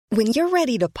When you're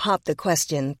ready to pop the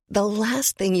question, the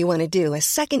last thing you want to do is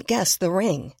second-guess the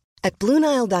ring. At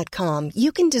BlueNile.com,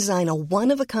 you can design a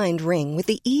one-of-a-kind ring with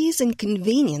the ease and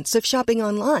convenience of shopping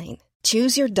online.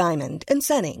 Choose your diamond and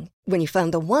setting. When you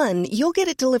find the one, you'll get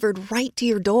it delivered right to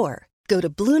your door. Go to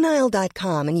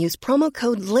BlueNile.com and use promo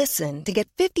code LISTEN to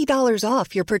get $50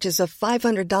 off your purchase of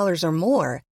 $500 or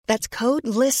more. That's code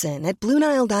LISTEN at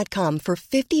BlueNile.com for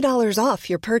 $50 off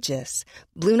your purchase.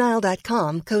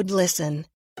 BlueNile.com, code LISTEN.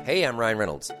 Hey, I'm Ryan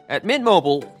Reynolds. At Mint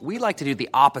Mobile, we like to do the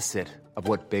opposite of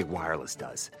what Big Wireless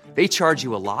does. They charge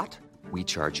you a lot, we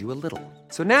charge you a little.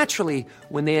 So naturally,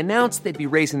 when they announced they'd be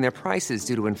raising their prices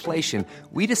due to inflation,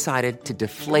 we decided to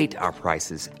deflate our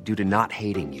prices due to not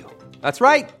hating you. That's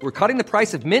right. We're cutting the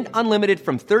price of Mint Unlimited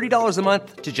from $30 a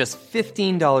month to just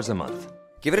 $15 a month.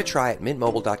 Give it a try at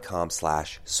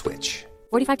mintmobile.com/switch.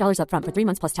 $45 up front for 3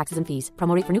 months plus taxes and fees.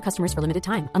 Promo rate for new customers for limited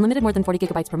time. Unlimited more than 40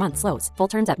 gigabytes per month. Slows full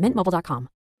terms at mintmobile.com.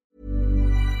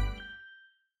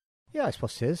 Yeah, I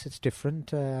suppose it is. It's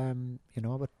different,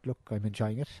 but look, I'm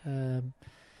enjoying it.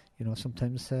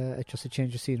 Sometimes just a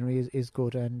change of scenery is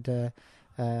good, and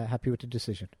happy with the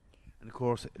decision. And of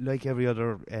course, like every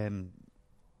other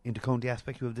inter-county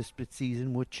aspect, you have the split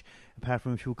season, which, apart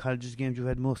from a few colleges games, you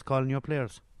had most calling your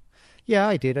players. Yeah,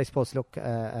 I did. I suppose. Look,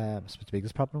 the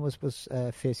biggest problem was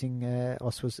facing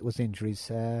us was injuries,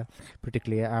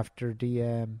 particularly after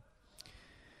the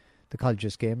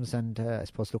colleges games, and I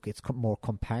suppose. Look, it's more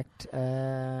compact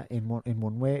in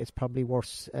one way. It's probably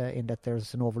worse in that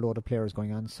there's an overload of players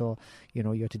going on. So you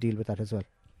have to deal with that as well.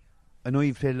 I know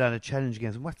you've played a lot of challenge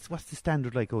games. What's the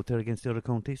standard like out there against the other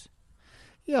counties?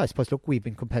 Yeah, I suppose, look, we've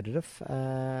been competitive.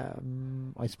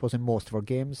 I suppose in most of our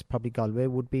games, probably Galway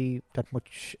would be that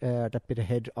bit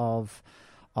ahead of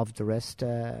the rest.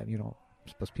 I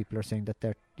suppose people are saying that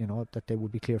that they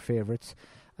would be clear favourites.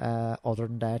 Other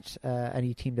than that,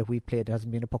 any team that we played, there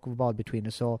hasn't been a puck of a ball between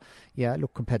us. So, yeah,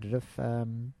 look, competitive. I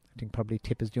think probably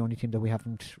Tip is the only team that we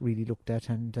haven't really looked at,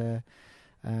 and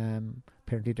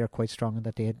apparently they're quite strong in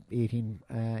that they had 18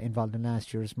 involved in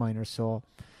last year's minors. So.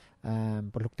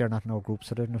 But look, they're not in our group,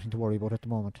 so there's nothing to worry about at the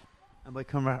moment. And by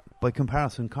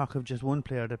comparison, Cork have just one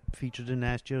player that featured in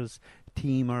last year's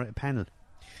team or a panel.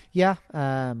 Yeah,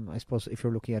 I suppose if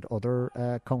you're looking at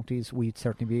other counties, we'd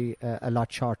certainly be a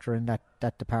lot shorter in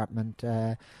that department.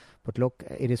 But look,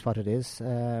 it is what it is.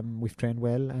 We've trained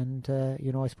well, and I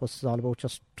suppose it's all about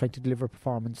just trying to deliver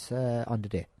performance on the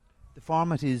day. The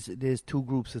format is there's two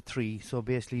groups of three, so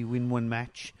basically you win one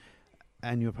match,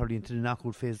 and you're probably into the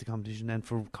knockout phase of the competition. And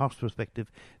from Cork's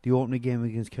perspective, the opening game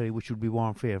against Kerry, which would be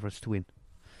warm favourites to win.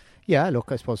 Yeah,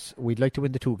 look, I suppose we'd like to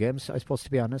win the two games, I suppose,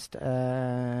 to be honest.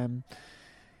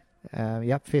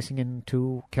 Facing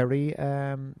into Kerry,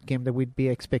 game that we'd be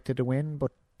expected to win,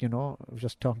 but I was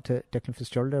just talking to Declan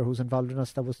Fitzgerald there, who's involved in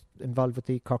us, that was involved with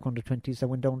the Cork under-20s that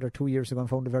went down there 2 years ago and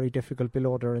found it very difficult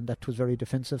below there, and that was very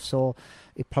defensive, so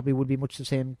it probably would be much the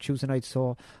same Tuesday night.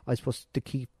 So I suppose the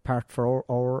key part for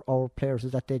our players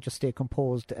is that they just stay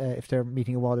composed if they're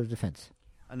meeting a wall of defence.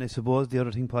 And I suppose the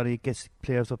other thing, Paddy, it gets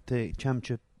players up to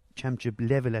championship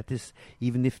level at this,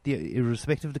 even if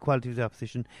irrespective of the quality of the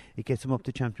opposition, it gets them up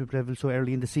to championship level so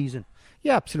early in the season.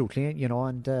 Yeah, absolutely,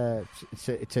 and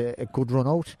it's a good run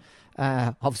out.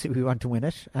 Obviously we want to win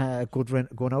it. Good run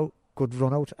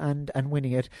out, and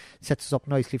winning it sets us up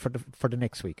nicely for the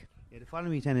next week. Yeah, the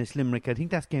following week then is Limerick. I think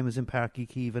that game is in Páirc Uí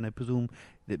Chaoimh, and I presume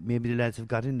that maybe the lads have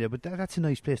got in there, but that's a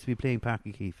nice place to be playing, Páirc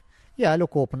Uí Chaoimh. Yeah,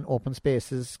 look, open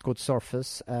spaces, good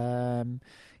surface.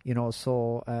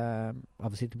 So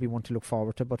obviously it'll be one to look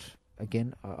forward to, but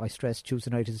again, I stress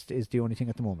Tuesday night is the only thing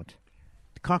at the moment.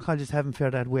 The Cork colleges haven't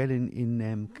fared that well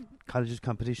in colleges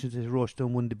competitions.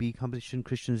 Rochestown won the B competition.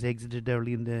 Christians exited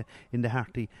early in the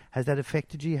Harty. Has that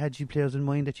affected you? Had you players in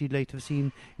mind that you'd like to have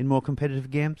seen in more competitive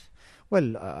games?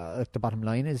 Well, the bottom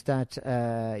line is that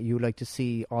you like to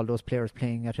see all those players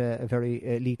playing at a very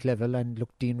elite level, and look,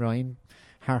 Dean Ryan,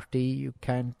 Harty, you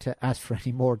can't ask for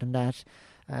any more than that.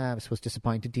 I was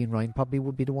disappointed. Dean Ryan probably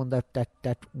would be the one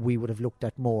that we would have looked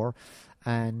at more,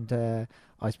 and I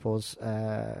suppose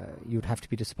you'd have to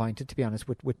be disappointed, to be honest,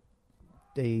 with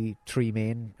the three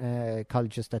main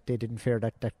colleges that they didn't fare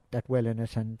that well in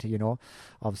it. And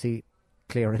obviously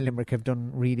Clare and Limerick have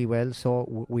done really well,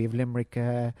 so we have Limerick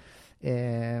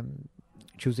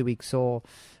Tuesday week, so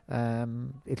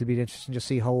it'll be interesting to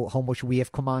see how much we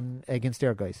have come on against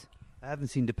their guys. I haven't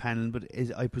seen the panel, but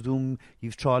I presume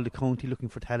you've trawled the county looking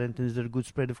for talent, and is there a good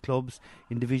spread of clubs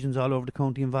in divisions all over the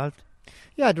county involved?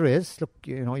 Yeah, there is. Look,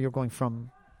 you're going from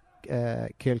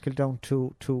Kilkeel down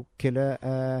to Killa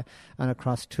and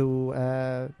across to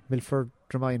Milford,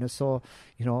 Dromina. So,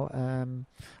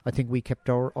 I think we kept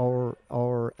our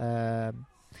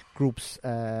groups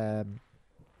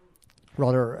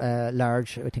rather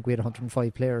large. I think we had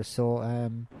 105 players, so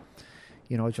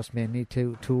just mainly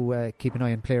to keep an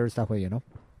eye on players that way.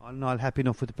 All in all, happy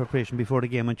enough with the preparation before the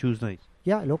game on Tuesday night?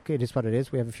 Yeah, look, it is what it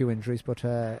is. We have a few injuries, but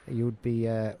you'd be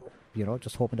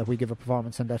just hoping that we give a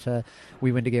performance and that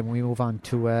we win the game and we move on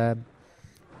to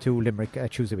Limerick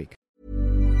Tuesday week.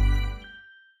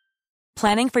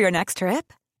 Planning for your next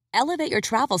trip? Elevate your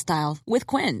travel style with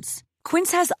Quince.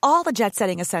 Quince has all the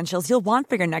jet-setting essentials you'll want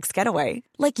for your next getaway,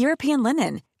 like European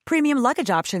linen, premium luggage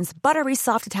options, buttery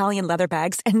soft Italian leather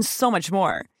bags, and so much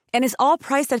more. And is all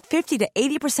priced at 50 to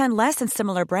 80% less than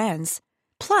similar brands.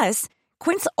 Plus,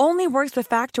 Quince only works with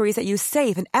factories that use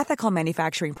safe and ethical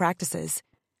manufacturing practices.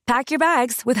 Pack your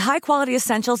bags with high-quality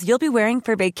essentials you'll be wearing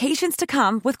for vacations to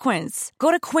come with Quince.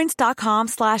 Go to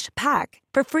quince.com/pack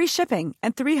for free shipping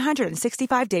and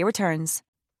 365-day returns.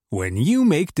 When you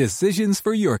make decisions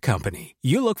for your company,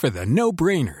 you look for the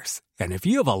no-brainers. And if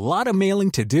you have a lot of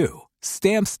mailing to do,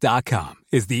 Stamps.com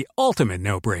is the ultimate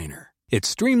no-brainer. It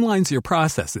streamlines your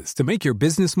processes to make your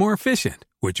business more efficient,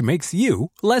 which makes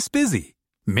you less busy.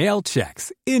 Mail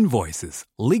checks, invoices,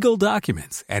 legal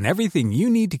documents, and everything you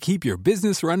need to keep your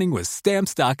business running with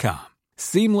Stamps.com.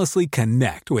 Seamlessly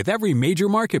connect with every major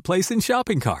marketplace and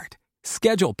shopping cart.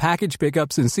 Schedule package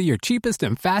pickups and see your cheapest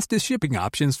and fastest shipping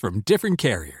options from different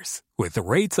carriers, with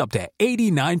rates up to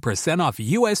 89% off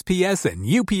USPS and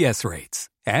UPS rates.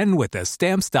 And with the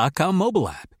Stamps.com mobile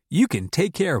app, you can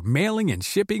take care of mailing and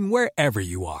shipping wherever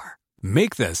you are.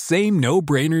 Make the same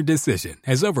no-brainer decision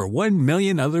as over 1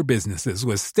 million other businesses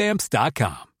with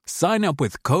Stamps.com. Sign up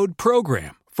with code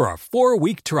PROGRAM for a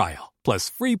 4-week trial, plus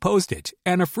free postage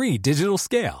and a free digital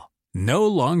scale. No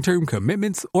long-term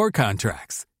commitments or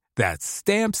contracts. That's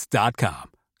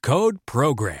Stamps.com. Code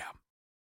PROGRAM.